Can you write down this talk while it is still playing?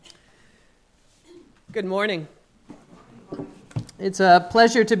Good morning. It's a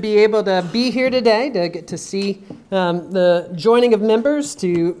pleasure to be able to be here today, to get to see the joining of members,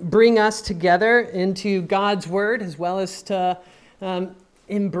 to bring us together into God's Word, as well as to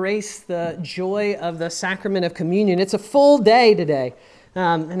embrace the joy of the sacrament of communion. It's a full day today,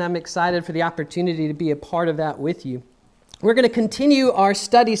 and I'm excited for the opportunity to be a part of that with you. We're going to continue our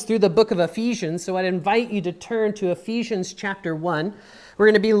studies through the book of Ephesians, so I'd invite you to turn to Ephesians chapter 1. We're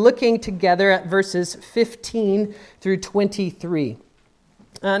going to be looking together at verses 15 through 23.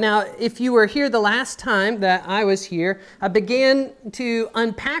 Now, if you were here the last time that I was here, I began to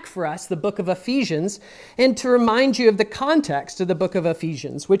unpack for us the book of Ephesians and to remind you of the context of the book of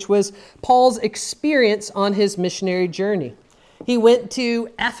Ephesians, which was Paul's experience on his missionary journey. He went to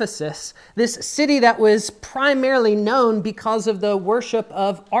Ephesus, this city that was primarily known because of the worship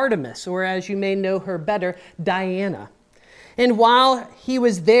of Artemis, or as you may know her better, Diana. And while he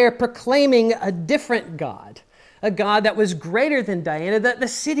was there proclaiming a different God, a God that was greater than Diana, the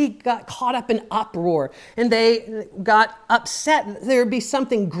city got caught up in uproar, and they got upset that there would be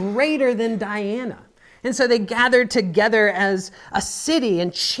something greater than Diana. And so they gathered together as a city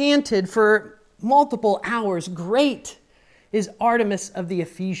and chanted for multiple hours, "Great is Artemis of the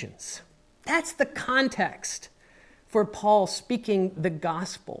Ephesians." That's the context for Paul speaking the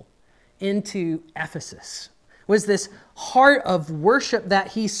gospel into Ephesus. Was this heart of worship that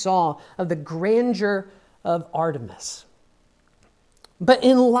he saw of the grandeur of Artemis. But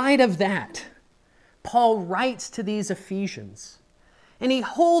in light of that, Paul writes to these Ephesians, and he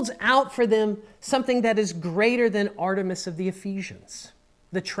holds out for them something that is greater than Artemis of the Ephesians,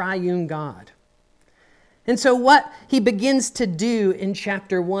 the triune God. And so what he begins to do in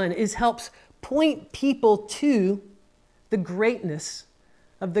chapter 1 is helps point people to the greatness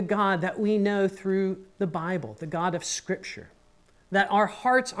of the God that we know through the Bible, the God of Scripture. That our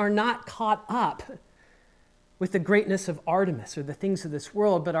hearts are not caught up with the greatness of Artemis or the things of this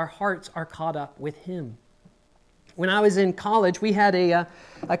world, but our hearts are caught up with him. When I was in college, we had a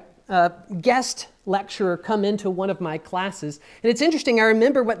guest lecturer come into one of my classes. And it's interesting, I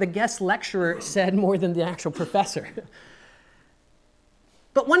remember what the guest lecturer said more than the actual professor.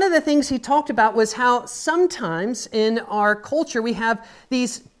 But one of the things he talked about was how sometimes in our culture we have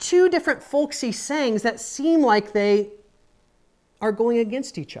these two different folksy sayings that seem like they are going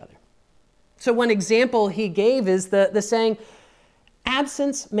against each other. So one example he gave is the saying,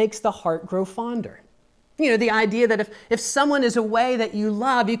 "Absence makes the heart grow fonder." You know, the idea that if someone is away that you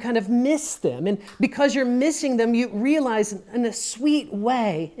love, you kind of miss them. And because you're missing them, you realize in a sweet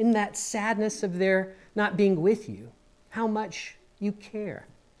way, in that sadness of their not being with you, how much you care.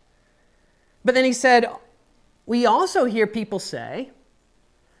 But then he said, we also hear people say,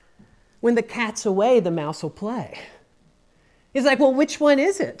 when the cat's away, the mouse will play. He's like, well, which one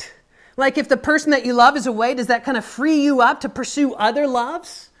is it? Like if the person that you love is away, does that kind of free you up to pursue other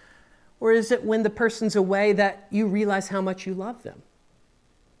loves? Or is it when the person's away that you realize how much you love them?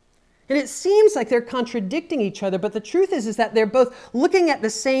 And it seems like they're contradicting each other, but the truth is that they're both looking at the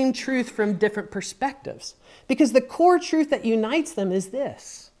same truth from different perspectives. Because the core truth that unites them is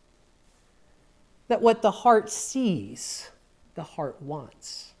this, that what the heart sees, the heart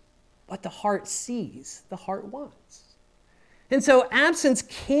wants. What the heart sees, the heart wants. And so absence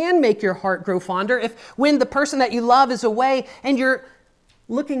can make your heart grow fonder if when the person that you love is away and you're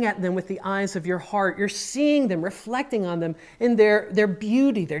looking at them with the eyes of your heart, you're seeing them, reflecting on them in their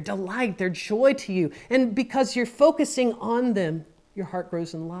beauty, their delight, their joy to you. And because you're focusing on them, your heart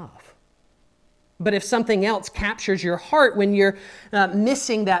grows in love. But if something else captures your heart when you're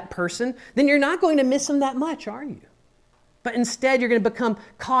missing that person, then you're not going to miss them that much, are you? But instead, you're going to become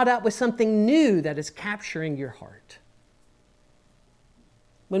caught up with something new that is capturing your heart.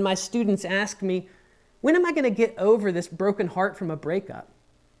 When my students ask me, when am I going to get over this broken heart from a breakup?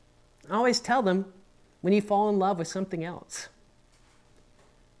 I always tell them, when you fall in love with something else.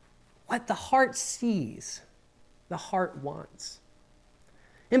 What the heart sees, the heart wants.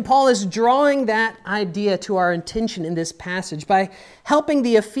 And Paul is drawing that idea to our attention in this passage by helping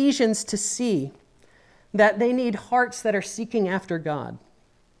the Ephesians to see that they need hearts that are seeking after God.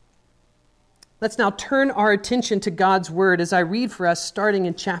 Let's now turn our attention to God's word as I read for us starting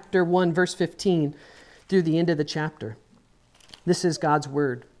in chapter 1, verse 15 through the end of the chapter. This is God's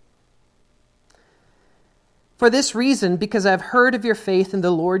word. "For this reason, because I have heard of your faith in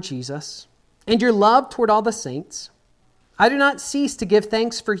the Lord Jesus and your love toward all the saints, I do not cease to give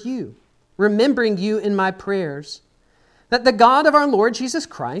thanks for you, remembering you in my prayers, that the God of our Lord Jesus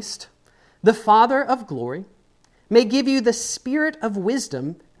Christ, the Father of glory, may give you the spirit of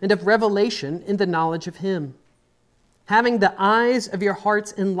wisdom and of revelation in the knowledge of him, having the eyes of your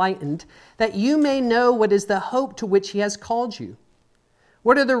hearts enlightened, that you may know what is the hope to which he has called you.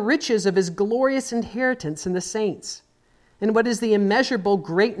 What are the riches of his glorious inheritance in the saints? And what is the immeasurable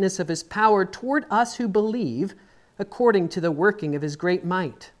greatness of his power toward us who believe, according to the working of his great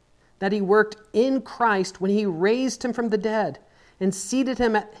might, that he worked in Christ when he raised him from the dead and seated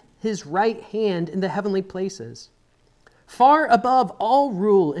him at his right hand in the heavenly places, far above all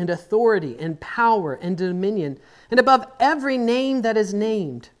rule and authority and power and dominion, and above every name that is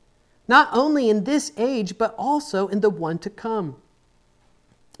named, not only in this age, but also in the one to come.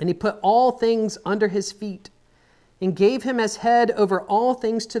 And he put all things under his feet, and gave him as head over all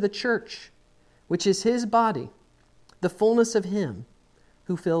things to the church, which is his body, the fullness of him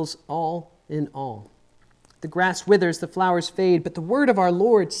who fills all in all. The grass withers, the flowers fade, but the word of our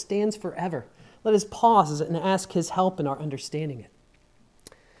Lord stands forever. Let us pause and ask his help in our understanding it.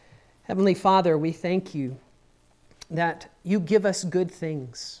 Heavenly Father, we thank you that you give us good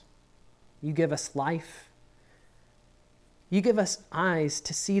things. You give us life. You give us eyes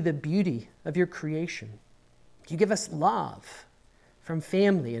to see the beauty of your creation. You give us love from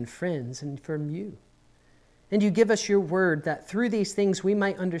family and friends and from you. And you give us your word that through these things we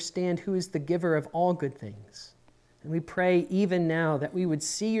might understand who is the giver of all good things. And we pray even now that we would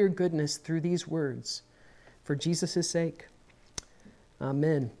see your goodness through these words for Jesus' sake.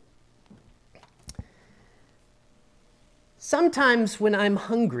 Amen. Sometimes when I'm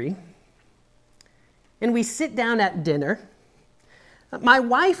hungry and we sit down at dinner, my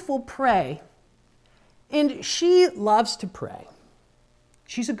wife will pray, and she loves to pray.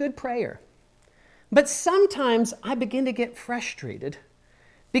 She's a good prayer. But sometimes I begin to get frustrated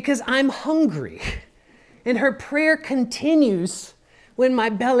because I'm hungry, and her prayer continues when my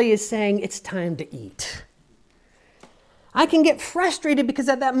belly is saying it's time to eat. I can get frustrated because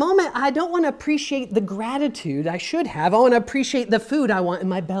at that moment I don't want to appreciate the gratitude I should have. I want to appreciate the food I want in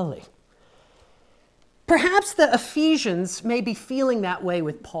my belly. Perhaps the Ephesians may be feeling that way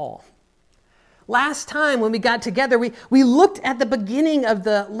with Paul. Last time when we got together, we looked at the beginning of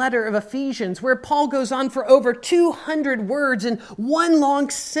the letter of Ephesians, where Paul goes on for over 200 words in one long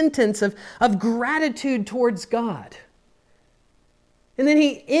sentence of gratitude towards God. And then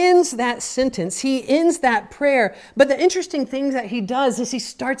he ends that sentence, he ends that prayer. But the interesting thing that he does is he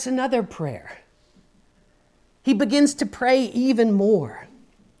starts another prayer. He begins to pray even more.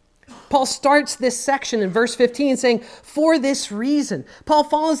 Paul starts this section in verse 15 saying, for this reason. Paul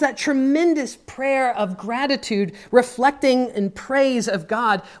follows that tremendous prayer of gratitude, reflecting and praise of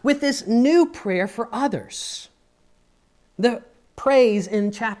God, with this new prayer for others. The praise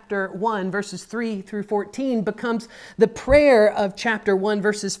in chapter 1, verses 3 through 14 becomes the prayer of chapter 1,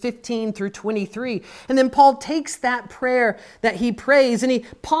 verses 15 through 23. And then Paul takes that prayer that he prays and he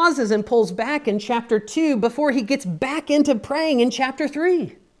pauses and pulls back in chapter 2 before he gets back into praying in chapter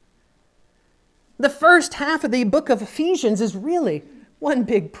 3. The first half of the book of Ephesians is really one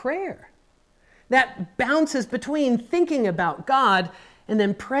big prayer that bounces between thinking about God and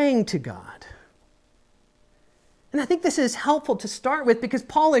then praying to God. And I think this is helpful to start with because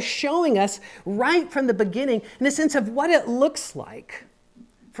Paul is showing us right from the beginning in a sense of what it looks like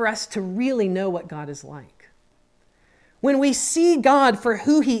for us to really know what God is like. When we see God for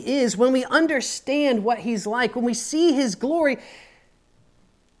who he is, when we understand what he's like, when we see his glory,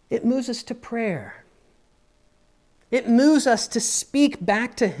 it moves us to prayer. It moves us to speak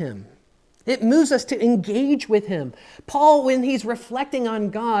back to him. It moves us to engage with him. Paul, when he's reflecting on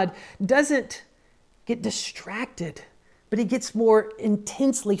God, doesn't get distracted, but he gets more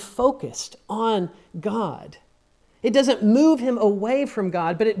intensely focused on God. It doesn't move him away from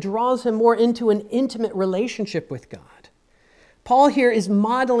God, but it draws him more into an intimate relationship with God. Paul here is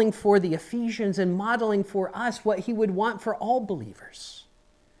modeling for the Ephesians and modeling for us what he would want for all believers.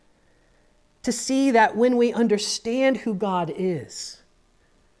 To see that when we understand who God is,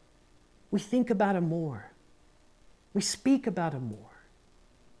 we think about him more. We speak about him more.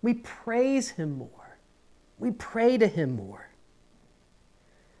 We praise him more. We pray to him more.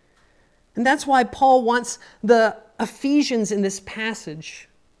 And that's why Paul wants the Ephesians in this passage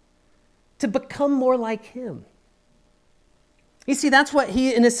to become more like him. You see, that's what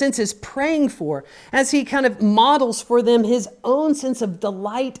he, in a sense, is praying for as he kind of models for them his own sense of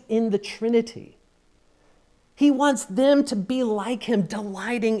delight in the Trinity. He wants them to be like him,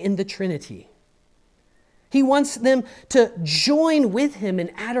 delighting in the Trinity. He wants them to join with him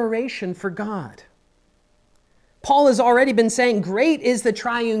in adoration for God. Paul has already been saying, great is the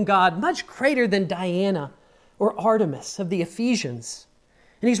triune God, much greater than Diana or Artemis of the Ephesians.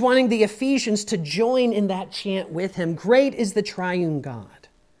 And he's wanting the Ephesians to join in that chant with him. Great is the triune God.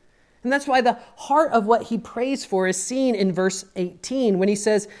 And that's why the heart of what he prays for is seen in verse 18 when he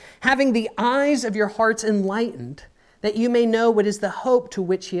says, having the eyes of your hearts enlightened, that you may know what is the hope to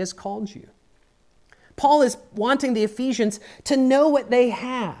which he has called you. Paul is wanting the Ephesians to know what they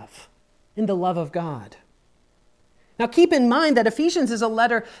have in the love of God. Now keep in mind that Ephesians is a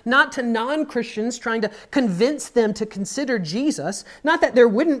letter not to non-Christians trying to convince them to consider Jesus. Not that there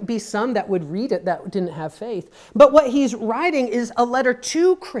wouldn't be some that would read it that didn't have faith. But what he's writing is a letter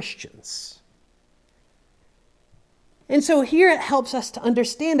to Christians. And so here it helps us to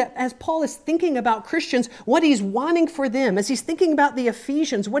understand that as Paul is thinking about Christians, what he's wanting for them, as he's thinking about the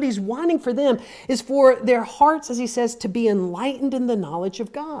Ephesians, what he's wanting for them is for their hearts, as he says, to be enlightened in the knowledge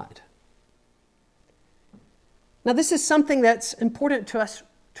of God. Now, this is something that's important to us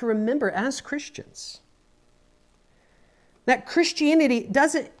to remember as Christians. That Christianity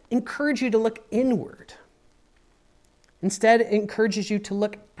doesn't encourage you to look inward. Instead, it encourages you to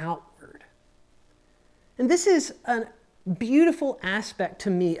look outward. And this is a beautiful aspect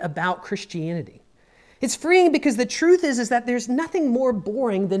to me about Christianity. It's freeing because the truth is that there's nothing more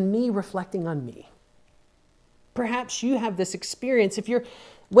boring than me reflecting on me. Perhaps you have this experience. If you're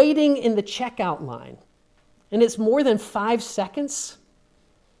waiting in the checkout line, and it's more than 5 seconds,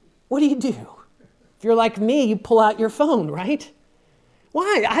 what do? If you're like me, you pull out your phone, right?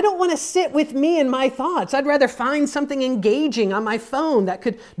 Why? I don't want to sit with me and my thoughts. I'd rather find something engaging on my phone that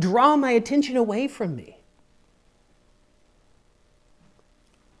could draw my attention away from me.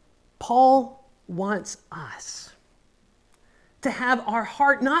 Paul wants us to have our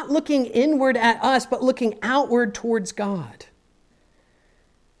heart not looking inward at us, but looking outward towards God.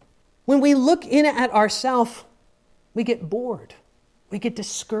 When we look in at ourselves, we get bored. We get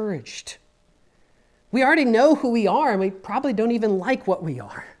discouraged. We already know who we are, and we probably don't even like what we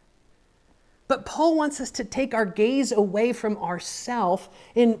are. But Paul wants us to take our gaze away from ourselves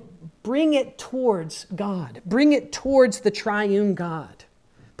and bring it towards God. Bring it towards the triune God.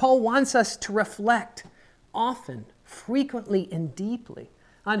 Paul wants us to reflect often, frequently, and deeply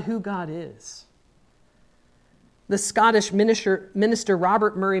on who God is. The Scottish minister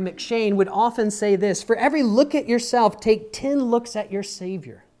Robert Murray McCheyne would often say this: for every look at yourself, take 10 looks at your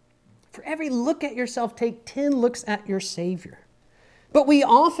Savior. For every look at yourself, take 10 looks at your Savior. But we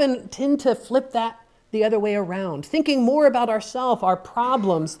often tend to flip that the other way around, thinking more about ourselves, our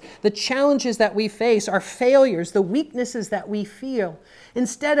problems, the challenges that we face, our failures, the weaknesses that we feel,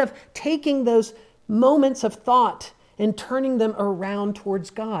 instead of taking those moments of thought and turning them around towards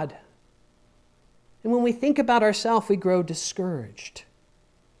God. And when we think about ourselves, we grow discouraged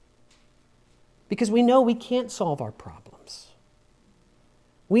because we know we can't solve our problems.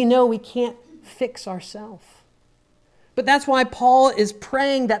 We know we can't fix ourselves. But that's why Paul is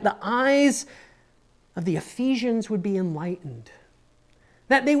praying that the eyes of the Ephesians would be enlightened,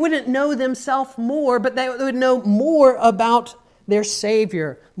 that they wouldn't know themselves more, but they would know more about their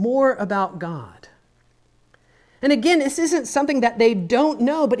Savior, more about God. And again, this isn't something that they don't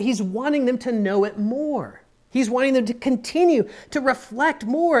know, but he's wanting them to know it more. He's wanting them to continue to reflect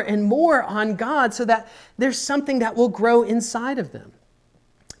more and more on God so that there's something that will grow inside of them.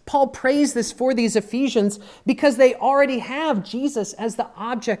 Paul prays this for these Ephesians because they already have Jesus as the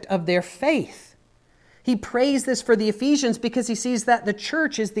object of their faith. He prays this for the Ephesians because he sees that the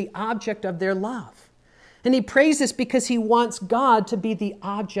church is the object of their love. And he prays this because he wants God to be the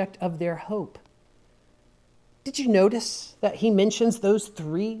object of their hope. Did you notice that he mentions those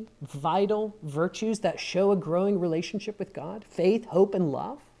 3 vital virtues that show a growing relationship with God? Faith, hope, and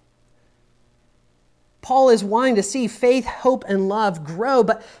love. Paul is wanting to see faith, hope, and love grow,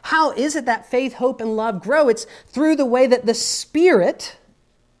 but how is it that faith, hope, and love grow? It's through the way that the Spirit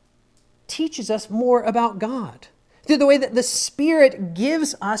teaches us more about God. Through the way that the Spirit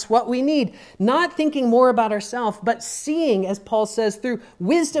gives us what we need. Not thinking more about ourselves, but seeing, as Paul says, through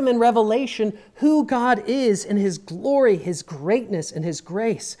wisdom and revelation, who God is in His glory, His greatness, and His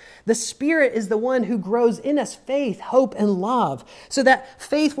grace. The Spirit is the one who grows in us faith, hope, and love, so that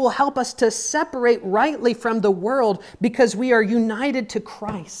faith will help us to separate rightly from the world because we are united to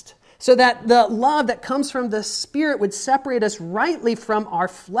Christ. So that the love that comes from the Spirit would separate us rightly from our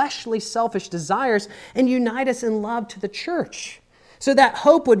fleshly, selfish desires and unite us in love to the church. So that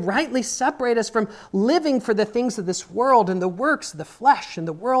hope would rightly separate us from living for the things of this world and the works of the flesh and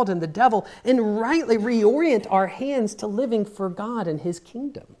the world and the devil, and rightly reorient our hands to living for God and His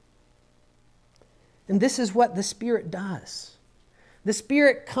kingdom. And this is what the Spirit does. The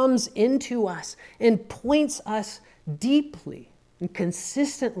Spirit comes into us and points us deeply and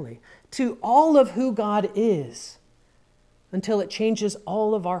consistently to all of who God is until it changes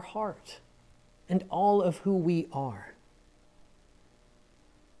all of our heart and all of who we are.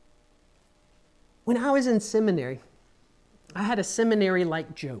 When I was in seminary, I had a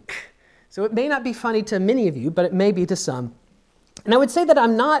seminary-like joke. So it may not be funny to many of you, but it may be to some. And I would say that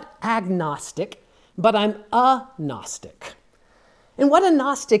I'm not agnostic, but I'm a Gnostic. And what a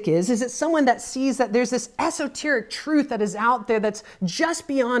Gnostic is it's someone that sees that there's this esoteric truth that is out there that's just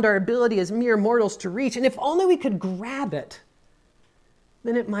beyond our ability as mere mortals to reach. And if only we could grab it,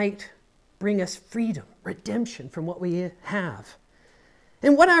 then it might bring us freedom, redemption from what we have.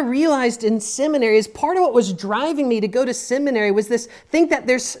 And what I realized in seminary is part of what was driving me to go to seminary was this think that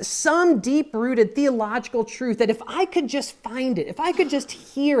there's some deep-rooted theological truth that if I could just find it, if I could just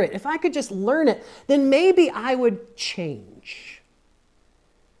hear it, if I could just learn it, then maybe I would change.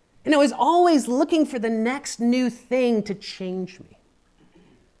 And I was always looking for the next new thing to change me.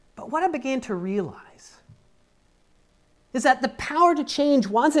 But what I began to realize is that the power to change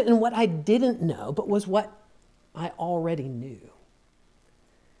wasn't in what I didn't know, but was what I already knew.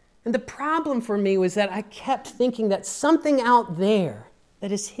 And the problem for me was that I kept thinking that something out there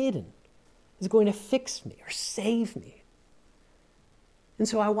that is hidden is going to fix me or save me. And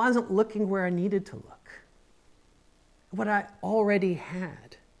so I wasn't looking where I needed to look. What I already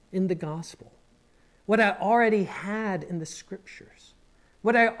had in the gospel, what I already had in the scriptures,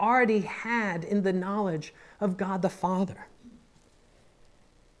 what I already had in the knowledge of God the Father.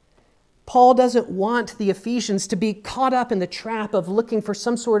 Paul doesn't want the Ephesians to be caught up in the trap of looking for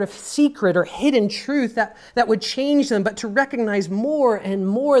some sort of secret or hidden truth that would change them, but to recognize more and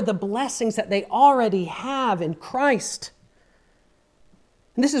more the blessings that they already have in Christ.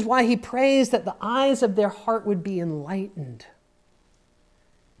 And this is why he prays that the eyes of their heart would be enlightened.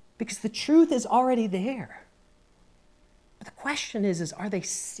 Because the truth is already there. But the question is are they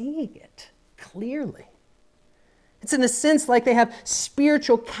seeing it clearly? It's in a sense like they have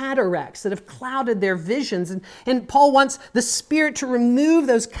spiritual cataracts that have clouded their visions. And Paul wants the Spirit to remove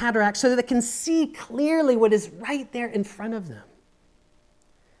those cataracts so that they can see clearly what is right there in front of them.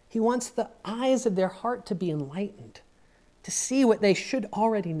 He wants the eyes of their heart to be enlightened, to see what they should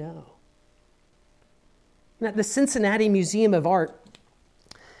already know. And at the Cincinnati Museum of Art,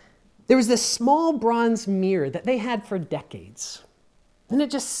 there was this small bronze mirror that they had for decades. And it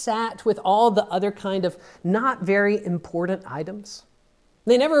just sat with all the other kind of not very important items.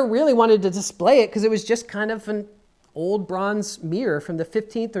 They never really wanted to display it because it was just kind of an old bronze mirror from the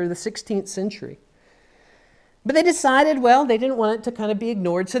 15th or the 16th century. But they decided, well, they didn't want it to kind of be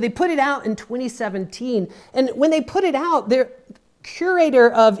ignored, so they put it out in 2017. And when they put it out, their curator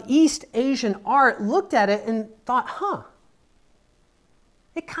of East Asian art looked at it and thought,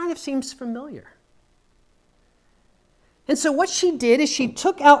 it kind of seems familiar. And so what she did is she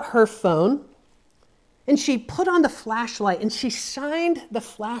took out her phone and she put on the flashlight and she shined the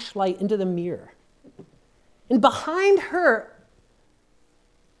flashlight into the mirror. And behind her,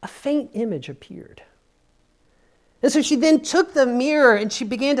 a faint image appeared. And so she then took the mirror and she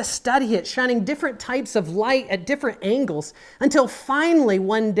began to study it, shining different types of light at different angles, until finally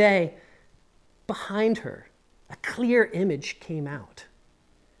one day, behind her, a clear image came out.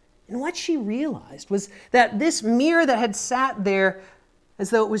 And what she realized was that this mirror that had sat there as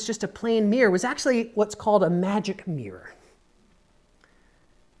though it was just a plain mirror was actually what's called a magic mirror.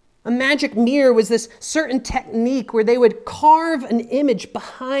 A magic mirror was this certain technique where they would carve an image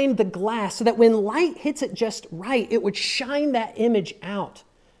behind the glass so that when light hits it just right, it would shine that image out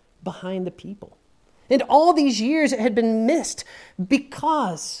behind the people. And all these years it had been missed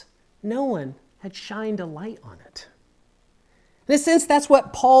because no one had shined a light on it. In a sense, that's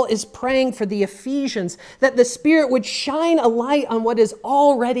what Paul is praying for the Ephesians, that the Spirit would shine a light on what is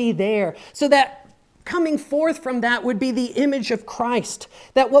already there, so that coming forth from that would be the image of Christ.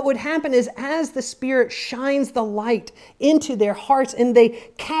 That what would happen is as the Spirit shines the light into their hearts and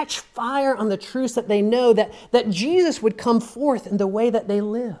they catch fire on the truths that they know, that Jesus would come forth in the way that they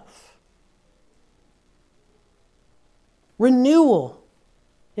live. Renewal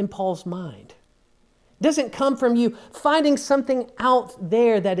in Paul's mind doesn't come from you finding something out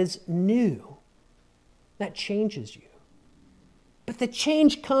there that is new, that changes you. But the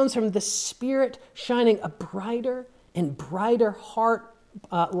change comes from the Spirit shining a brighter and brighter heart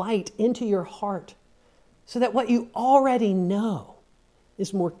light into your heart, so that what you already know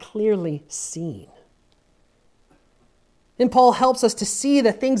is more clearly seen. And Paul helps us to see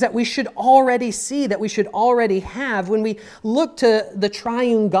the things that we should already see, that we should already have when we look to the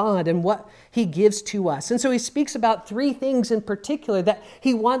triune God and what he gives to us. And so he speaks about three things in particular that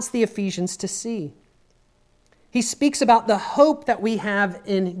he wants the Ephesians to see. He speaks about the hope that we have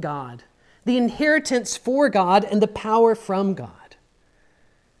in God, the inheritance for God, and the power from God.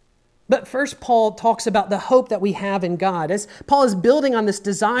 But first, Paul talks about the hope that we have in God. As Paul is building on this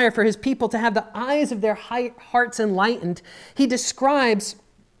desire for his people to have the eyes of their hearts enlightened, he describes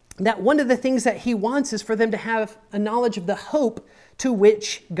that one of the things that he wants is for them to have a knowledge of the hope to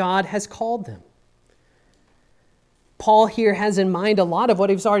which God has called them. Paul here has in mind a lot of what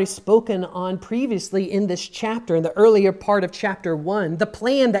he's already spoken on previously in this chapter, in the earlier part of chapter 1, the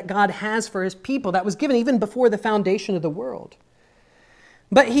plan that God has for his people that was given even before the foundation of the world.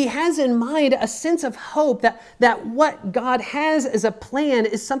 But he has in mind a sense of hope that what God has as a plan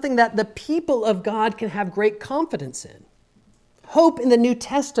is something that the people of God can have great confidence in. Hope in the New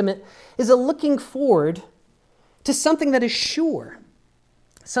Testament is a looking forward to something that is sure,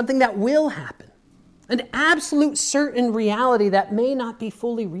 something that will happen, an absolute certain reality that may not be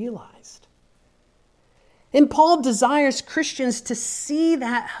fully realized. And Paul desires Christians to see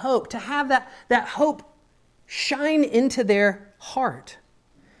that hope, to have that hope shine into their heart.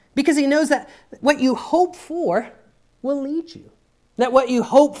 Because he knows that what you hope for will lead you, that what you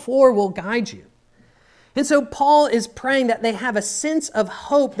hope for will guide you. And so Paul is praying that they have a sense of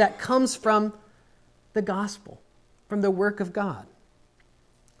hope that comes from the gospel, from the work of God.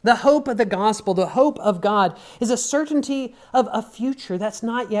 The hope of the gospel, the hope of God, is a certainty of a future that's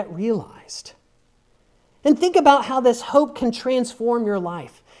not yet realized. And think about how this hope can transform your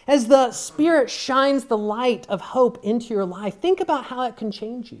life. As the Spirit shines the light of hope into your life, think about how it can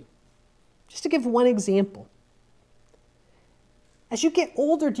change you. Just to give one example. As you get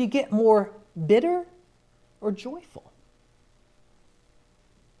older, do you get more bitter or joyful?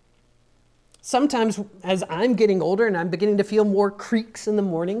 Sometimes as I'm getting older and I'm beginning to feel more creaks in the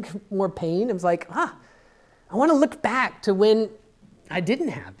morning, more pain, I was like, I want to look back to when I didn't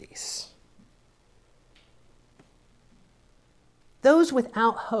have these. Those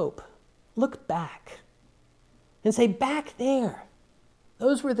without hope look back and say, back there,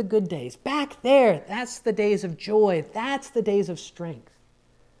 those were the good days. Back there, that's the days of joy. That's the days of strength.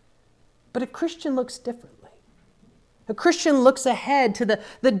 But a Christian looks differently. A Christian looks ahead to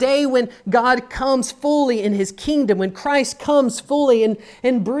the day when God comes fully in his kingdom, when Christ comes fully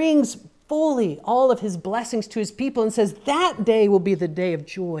and brings fully all of his blessings to his people and says, that day will be the day of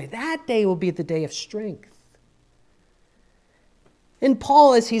joy. That day will be the day of strength. And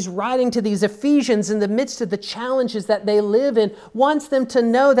Paul, as he's writing to these Ephesians in the midst of the challenges that they live in, wants them to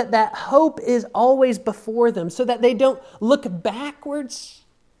know that hope is always before them so that they don't look backwards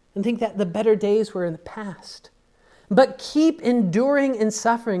and think that the better days were in the past, but keep enduring and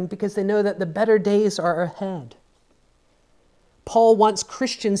suffering because they know that the better days are ahead. Paul wants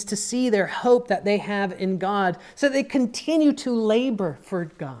Christians to see their hope that they have in God so that they continue to labor for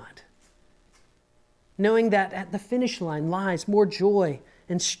God, knowing that at the finish line lies more joy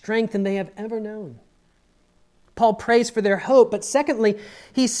and strength than they have ever known. Paul prays for their hope, but secondly,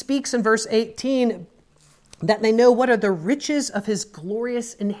 he speaks in verse 18 that they know what are the riches of his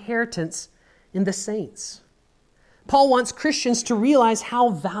glorious inheritance in the saints. Paul wants Christians to realize how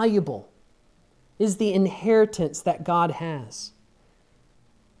valuable is the inheritance that God has.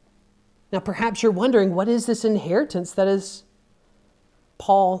 Now, perhaps you're wondering, what is this inheritance that is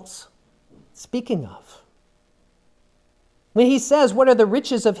Paul's speaking of? When he says, what are the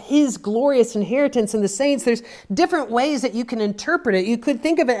riches of his glorious inheritance in the saints, there's different ways that you can interpret it. You could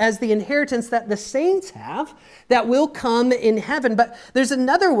think of it as the inheritance that the saints have that will come in heaven. But there's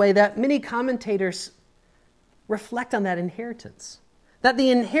another way that many commentators reflect on that inheritance. That the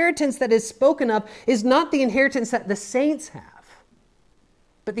inheritance that is spoken of is not the inheritance that the saints have,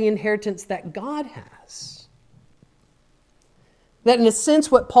 but the inheritance that God has. That in a sense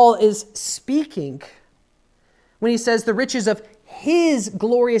what Paul is speaking when he says the riches of his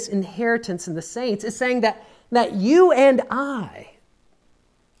glorious inheritance in the saints is saying that you and I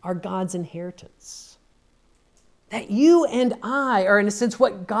are God's inheritance. That you and I are in a sense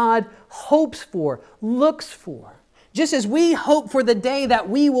what God hopes for, looks for. Just as we hope for the day that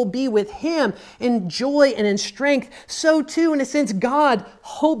we will be with him in joy and in strength, so too in a sense God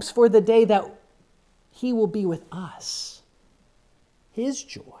hopes for the day that he will be with us. His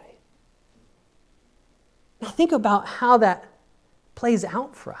joy. Now think about how that plays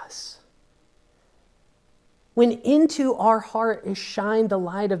out for us. When into our heart is shined the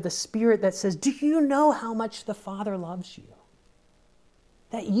light of the Spirit that says, do you know how much the Father loves you?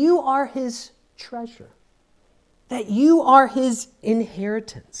 That you are his treasure. That you are his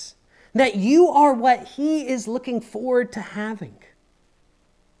inheritance. That you are what he is looking forward to having.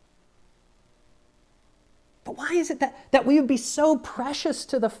 But why is it that we would be so precious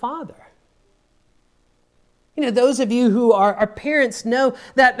to the Father? You know, those of you who are parents know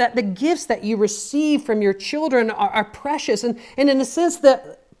that the gifts that you receive from your children are precious. And in a sense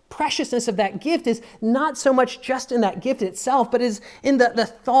that preciousness of that gift is not so much just in that gift itself, but is in the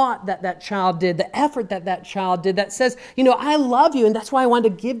thought that that child did, the effort that that child did that says, I love you, and that's why I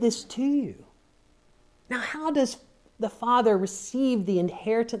wanted to give this to you. Now, how does the Father receive the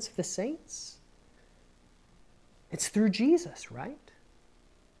inheritance of the saints? It's through Jesus, right?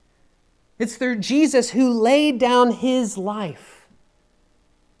 It's through Jesus who laid down his life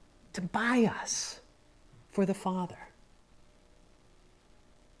to buy us for the Father.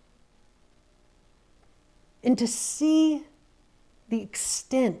 And to see the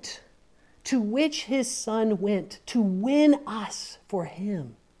extent to which his Son went to win us for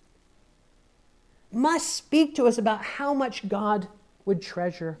him must speak to us about how much God would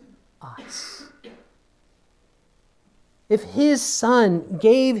treasure us. If his Son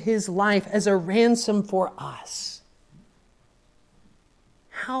gave his life as a ransom for us,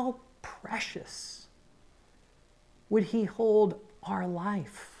 how precious would he hold our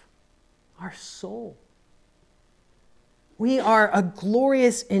life, our soul? We are a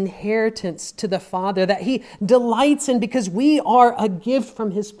glorious inheritance to the Father that he delights in because we are a gift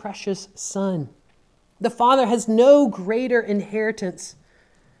from his precious Son. The Father has no greater inheritance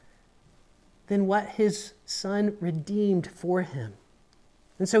than what his Son redeemed for him.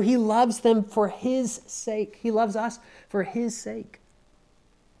 And so he loves them for his sake. He loves us for his sake.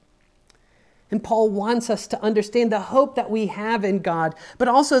 And Paul wants us to understand the hope that we have in God, but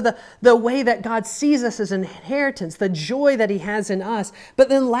also the way that God sees us as an inheritance, the joy that he has in us. But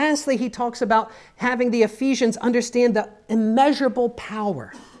then lastly, he talks about having the Ephesians understand the immeasurable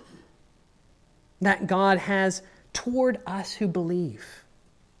power that God has toward us who believe.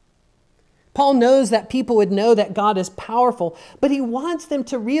 Paul knows that people would know that God is powerful, but he wants them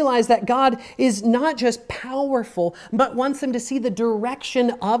to realize that God is not just powerful, but wants them to see the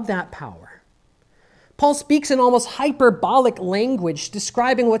direction of that power. Paul speaks in almost hyperbolic language,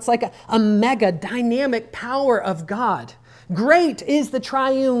 describing what's like a mega dynamic power of God. Great is the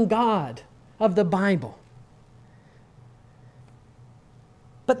triune God of the Bible.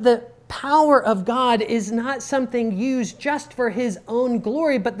 But the power of God is not something used just for his own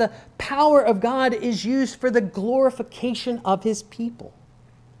glory, but the power of God is used for the glorification of his people.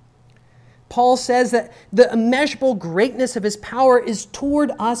 Paul says that the immeasurable greatness of his power is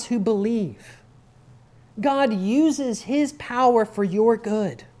toward us who believe. God uses his power for your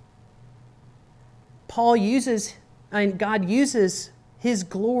good. God uses his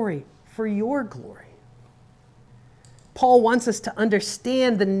glory for your glory. Paul wants us to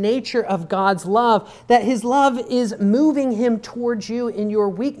understand the nature of God's love, that his love is moving him towards you in your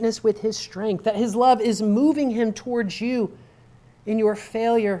weakness with his strength, that his love is moving him towards you in your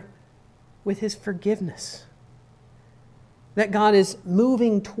failure with his forgiveness, that God is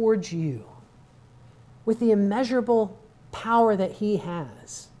moving towards you with the immeasurable power that he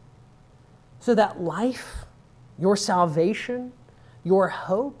has, so that life, your salvation, your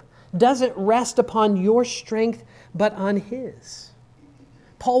hope doesn't rest upon your strength, but on his.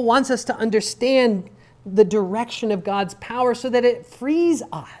 Paul wants us to understand the direction of God's power so that it frees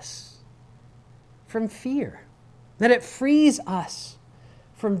us from fear, that it frees us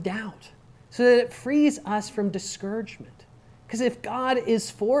from doubt, so that it frees us from discouragement. Because if God is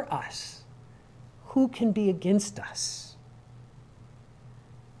for us, who can be against us?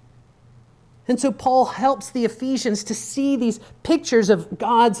 And so Paul helps the Ephesians to see these pictures of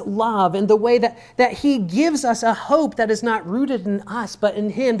God's love and the way that he gives us a hope that is not rooted in us, but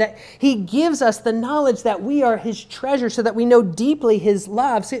in him, that he gives us the knowledge that we are his treasure so that we know deeply his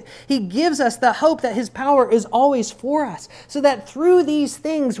love. So he gives us the hope that his power is always for us, so that through these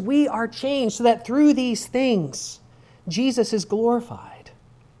things we are changed, so that through these things Jesus is glorified.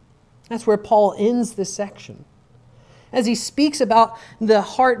 That's where Paul ends this section. As he speaks about the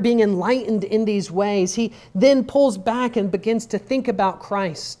heart being enlightened in these ways, he then pulls back and begins to think about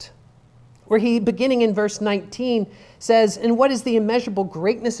Christ, where he, beginning in verse 19, says, "And what is the immeasurable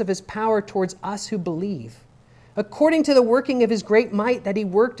greatness of his power towards us who believe? According to the working of his great might that he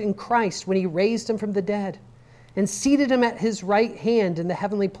worked in Christ when he raised him from the dead and seated him at his right hand in the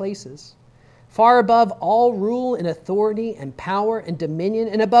heavenly places, far above all rule and authority and power and dominion,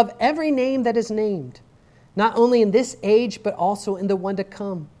 and above every name that is named, not only in this age, but also in the one to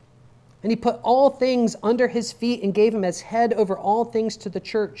come. And he put all things under his feet and gave him as head over all things to the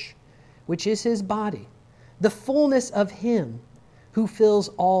church, which is his body, the fullness of him who fills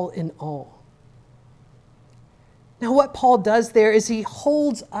all in all." Now, what Paul does there is he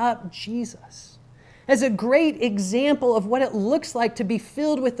holds up Jesus as a great example of what it looks like to be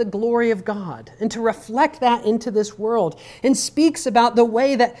filled with the glory of God and to reflect that into this world, and speaks about the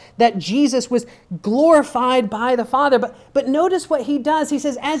way that Jesus was glorified by the Father. But notice what he does. He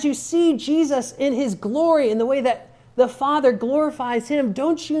says, as you see Jesus in his glory in the way that the Father glorifies him,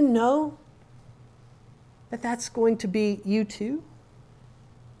 don't you know that that's going to be you too?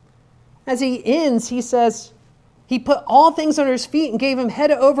 As he ends, he says, he put all things under his feet and gave him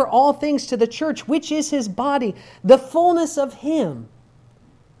head over all things to the church, which is his body, the fullness of him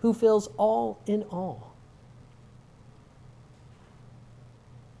who fills all in all.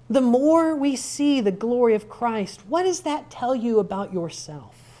 The more we see the glory of Christ, what does that tell you about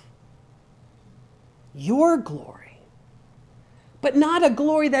yourself? Your glory. But not a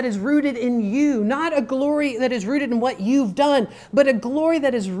glory that is rooted in you, not a glory that is rooted in what you've done, but a glory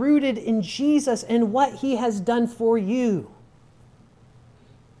that is rooted in Jesus and what he has done for you.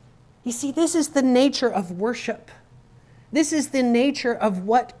 You see, this is the nature of worship. This is the nature of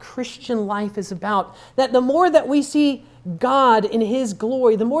what Christian life is about. That the more that we see God in his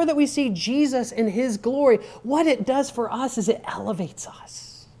glory, the more that we see Jesus in his glory, what it does for us is it elevates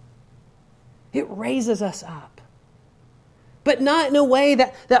us. It raises us up. But not in a way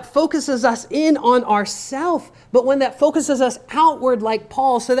that focuses us in on ourself, but one that focuses us outward like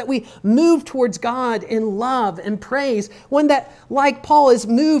Paul, so that we move towards God in love and praise. One that, like Paul, is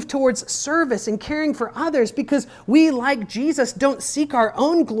moved towards service and caring for others, because we, like Jesus, don't seek our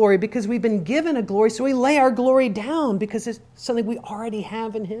own glory because we've been given a glory, so we lay our glory down because it's something we already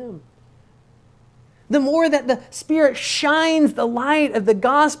have in him. The more that the Spirit shines the light of the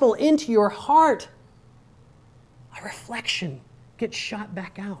gospel into your heart, a reflection gets shot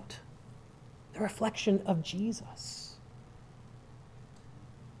back out. The reflection of Jesus.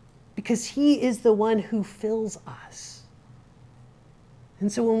 Because he is the one who fills us.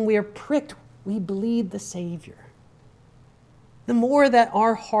 And so when we are pricked, we bleed the Savior. The more that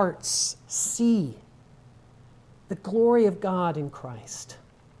our hearts see the glory of God in Christ,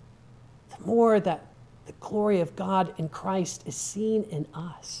 the more that the glory of God in Christ is seen in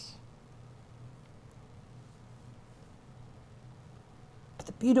us. But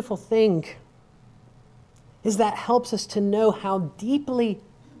the beautiful thing is that helps us to know how deeply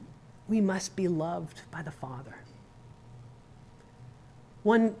we must be loved by the Father.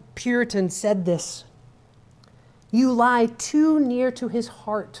 One Puritan said this: "You lie too near to his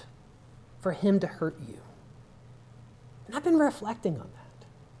heart for him to hurt you." And I've been reflecting on that.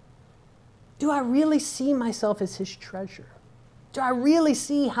 Do I really see myself as his treasure? Do I really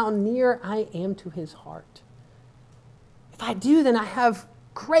see how near I am to his heart? If I do, then I have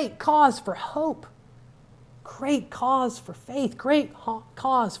great cause for hope, great cause for faith, great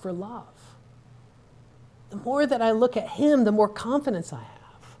cause for love. The more that I look at him, the more confidence I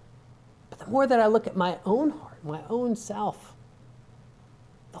have. But the more that I look at my own heart, my own self,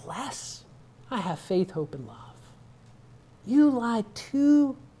 the less I have faith, hope, and love. You lie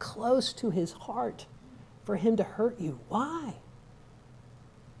too close to his heart for him to hurt you. Why?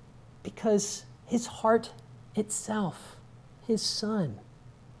 Because his heart itself, his son,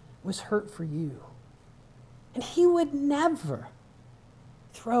 was hurt for you. And he would never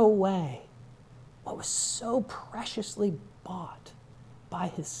throw away what was so preciously bought by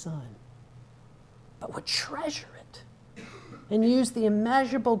his son, but would treasure it and use the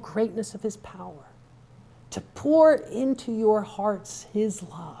immeasurable greatness of his power to pour into your hearts his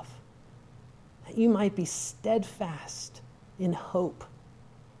love, that you might be steadfast in hope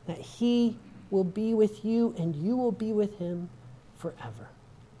that he will be with you and you will be with him forever.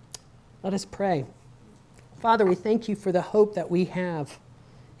 Let us pray. Father, we thank you for the hope that we have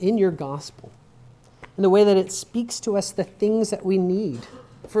in your gospel and the way that it speaks to us the things that we need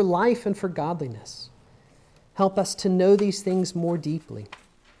for life and for godliness. Help us to know these things more deeply,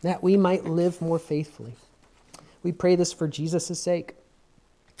 that we might live more faithfully. We pray this for Jesus' sake.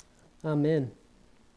 Amen.